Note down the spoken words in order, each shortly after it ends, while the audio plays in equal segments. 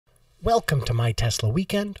Welcome to My Tesla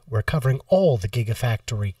Weekend. We're covering all the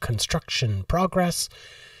Gigafactory construction progress.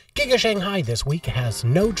 Giga Shanghai this week has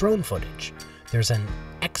no drone footage. There's an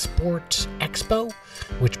Export Expo,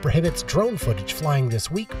 which prohibits drone footage flying this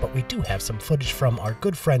week, but we do have some footage from our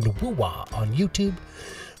good friend Wuwa on YouTube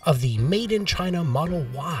of the Made in China Model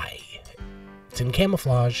Y. It's in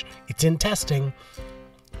camouflage, it's in testing.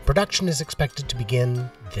 Production is expected to begin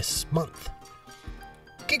this month.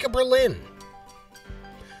 Giga Berlin.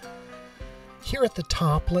 Here at the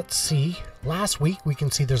top, let's see. Last week, we can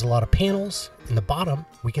see there's a lot of panels. In the bottom,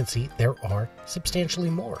 we can see there are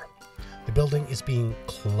substantially more. The building is being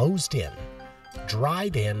closed in,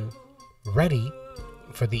 dried in, ready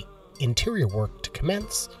for the interior work to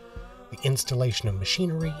commence, the installation of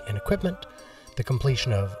machinery and equipment, the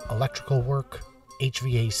completion of electrical work,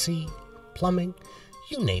 HVAC, plumbing,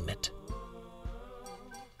 you name it.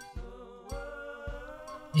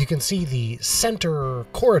 You can see the center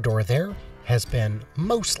corridor there has been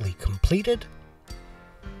mostly completed.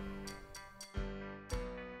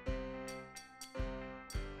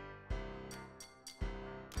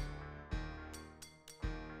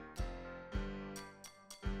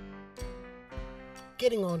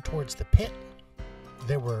 Getting on towards the pit,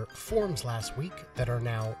 there were forms last week that are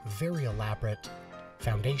now very elaborate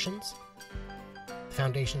foundations.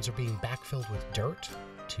 Foundations are being backfilled with dirt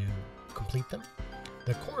to complete them.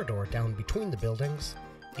 The corridor down between the buildings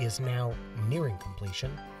is now nearing completion.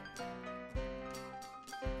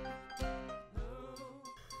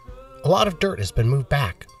 A lot of dirt has been moved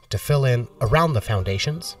back to fill in around the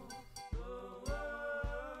foundations.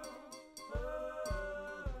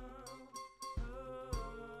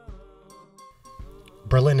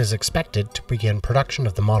 Berlin is expected to begin production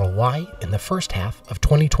of the Model Y in the first half of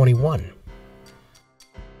 2021.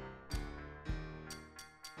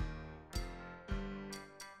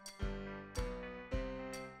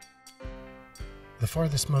 The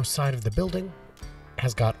farthest most side of the building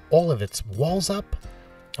has got all of its walls up,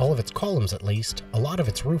 all of its columns at least, a lot of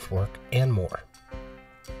its roof work, and more.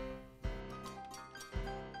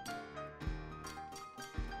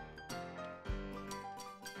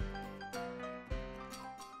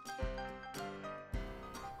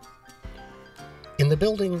 In the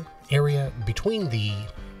building area between the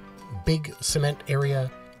big cement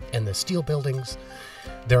area and the steel buildings,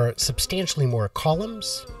 there are substantially more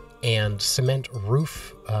columns and cement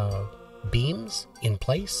roof beams in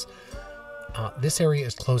place. This area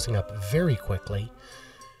is closing up very quickly.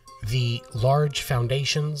 The large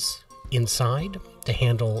foundations inside to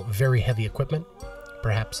handle very heavy equipment,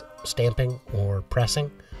 perhaps stamping or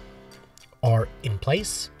pressing, are in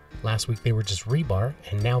place. Last week they were just rebar,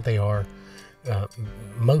 and now they are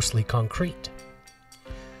mostly concrete.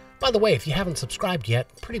 By the way, if you haven't subscribed yet,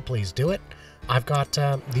 pretty please do it. I've got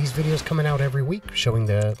these videos coming out every week showing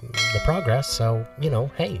the progress, so, you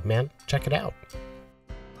know, hey, man, check it out.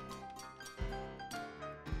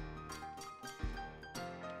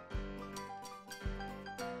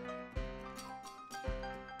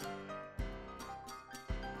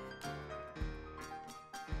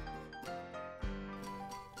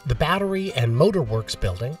 The Battery and Motor Works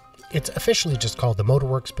building, it's officially just called the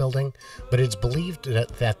Motorworks building, but it's believed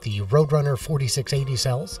that the Roadrunner 4680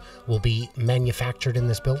 cells will be manufactured in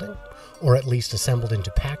this building, or at least assembled into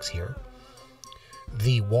packs here.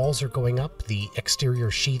 The walls are going up, the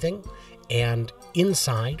exterior sheathing, and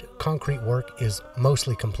inside, concrete work is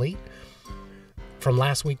mostly complete. From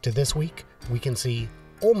last week to this week, we can see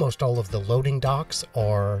almost all of the loading docks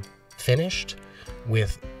are finished,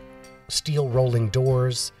 with steel rolling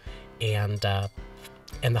doors and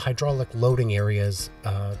the hydraulic loading areas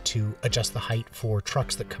to adjust the height for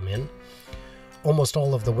trucks that come in. Almost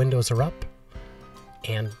all of the windows are up,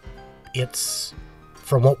 and it's,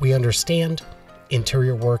 from what we understand,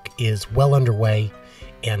 interior work is well underway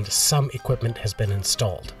and some equipment has been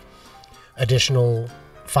installed. Additional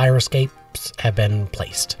fire escapes have been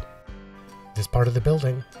placed. This part of the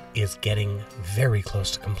building is getting very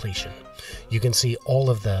close to completion. You can see all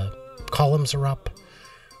of the columns are up.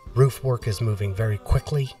 Roof work is moving very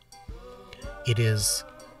quickly. It is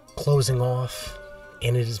closing off,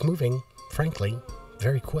 and it is moving, frankly,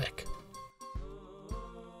 very quick.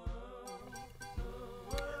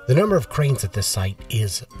 The number of cranes at this site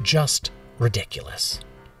is just ridiculous.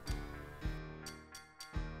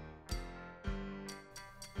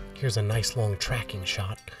 Here's a nice long tracking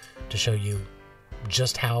shot to show you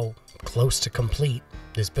just how close to complete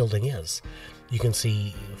this building is. You can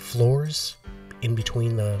see floors in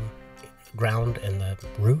between the ground and the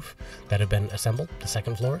roof that have been assembled, the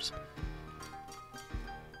second floors.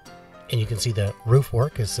 And you can see the roof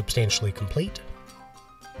work is substantially complete.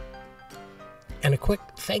 And a quick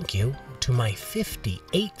thank you to my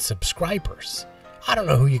 58 subscribers. I don't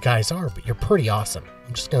know who you guys are, but you're pretty awesome.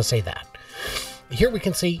 I'm just going to say that. Here we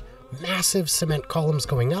can see massive cement columns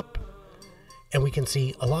going up, and we can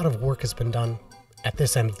see a lot of work has been done at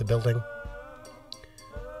this end of the building.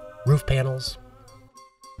 Roof panels.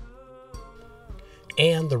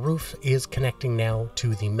 And the roof is connecting now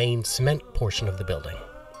to the main cement portion of the building.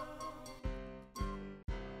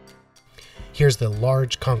 Here's the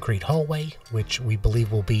large concrete hallway, which we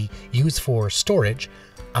believe will be used for storage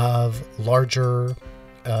of larger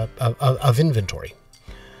of inventory.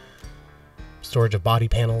 Storage of body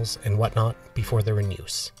panels and whatnot before they're in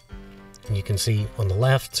use. And you can see on the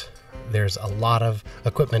left, there's a lot of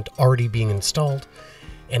equipment already being installed.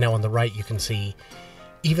 And now on the right, you can see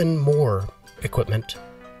even more equipment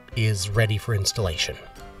is ready for installation.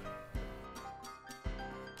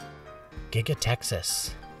 Giga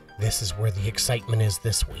Texas. This is where the excitement is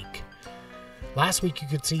this week. Last week you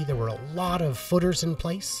could see there were a lot of footers in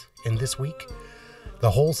place, and this week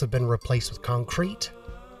the holes have been replaced with concrete,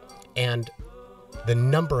 and the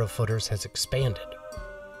number of footers has expanded.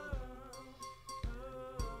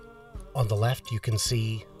 On the left you can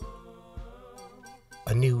see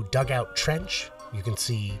a new dugout trench. You can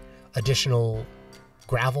see additional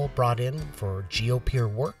gravel brought in for geopier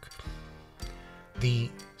work.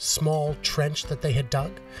 The small trench that they had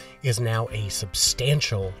dug is now a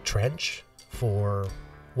substantial trench. For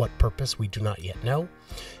what purpose, we do not yet know.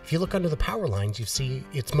 If you look under the power lines, you see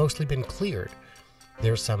it's mostly been cleared.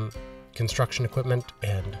 There's some construction equipment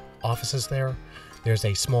and offices there. There's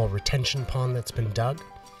a small retention pond that's been dug.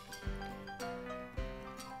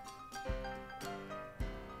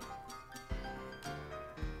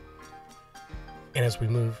 And as we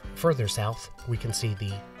move further south, we can see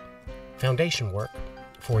the foundation work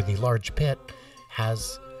for the large pit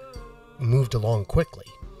has moved along quickly.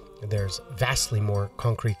 There's vastly more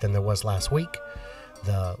concrete than there was last week.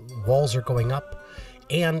 The walls are going up,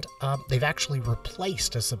 and they've actually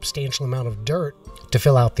replaced a substantial amount of dirt to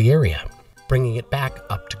fill out the area, bringing it back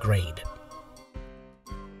up to grade.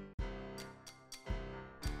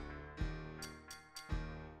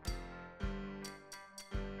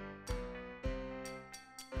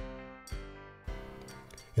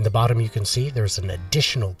 In the bottom you can see there's an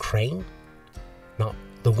additional crane, not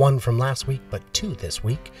the one from last week, but two this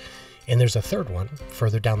week, and there's a third one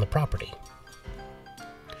further down the property.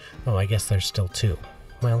 Oh, I guess there's still two.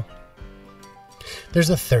 Well, there's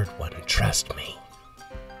a third one, trust me.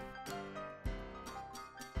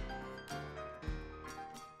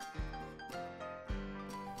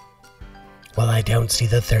 Well, I don't see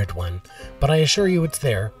the third one, but I assure you it's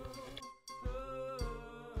there.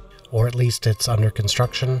 Or at least it's under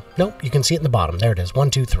construction. Nope, you can see it in the bottom. There it is. 1,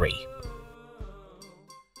 2, 3.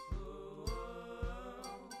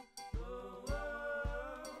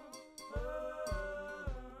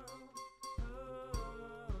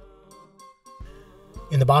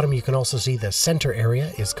 In the bottom, you can also see the center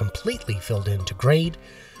area is completely filled in to grade.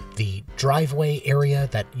 The driveway area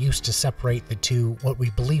that used to separate the two, what we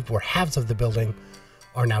believe were halves of the building,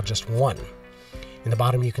 are now just one. In the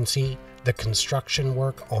bottom, you can see the construction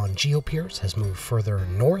work on geopiers has moved further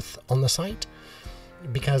north on the site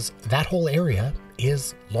because that whole area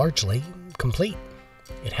is largely complete.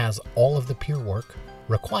 It has all of the pier work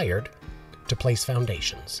required to place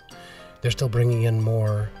foundations. They're still bringing in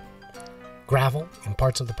more gravel in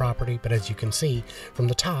parts of the property, but as you can see from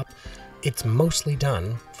the top, it's mostly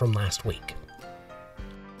done from last week.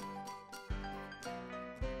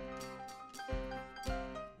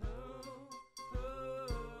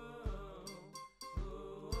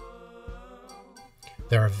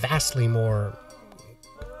 There are vastly more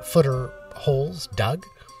footer holes dug,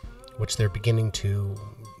 which they're beginning to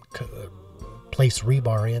place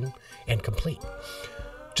rebar in and complete.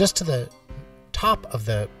 Just to the top of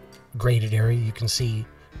the graded area, you can see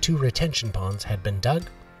 2 retention ponds had been dug,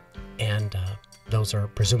 and those are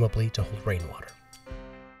presumably to hold rainwater.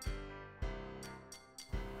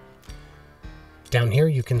 Down here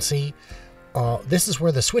you can see this is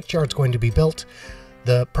where the switchyard's going to be built.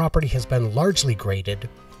 The property has been largely graded.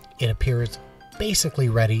 It appears basically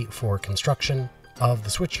ready for construction of the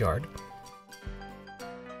switchyard.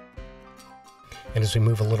 And as we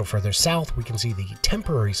move a little further south, we can see the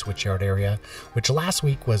temporary switchyard area, which last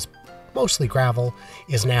week was mostly gravel,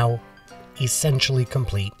 is now essentially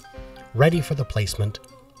complete, ready for the placement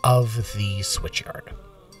of the switchyard.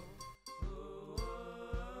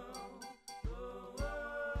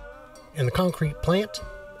 And the concrete plant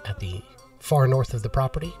at the far north of the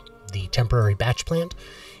property, the temporary batch plant,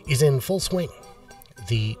 is in full swing.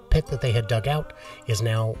 The pit that they had dug out is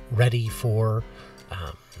now ready for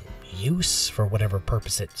use for whatever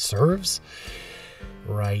purpose it serves.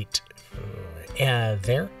 Right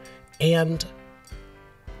there. And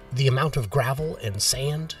the amount of gravel and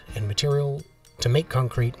sand and material to make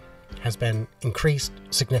concrete has been increased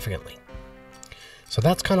significantly. So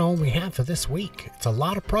that's kind of all we have for this week. It's a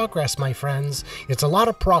lot of progress, my friends. It's a lot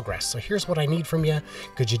of progress. So here's what I need from you.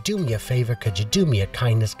 Could you do me a favor? Could you do me a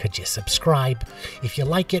kindness? Could you subscribe? If you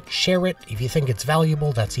like it, share it. If you think it's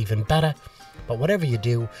valuable, that's even better. But whatever you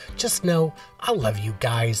do, just know I love you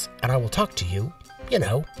guys, and I will talk to you,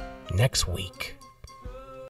 next week.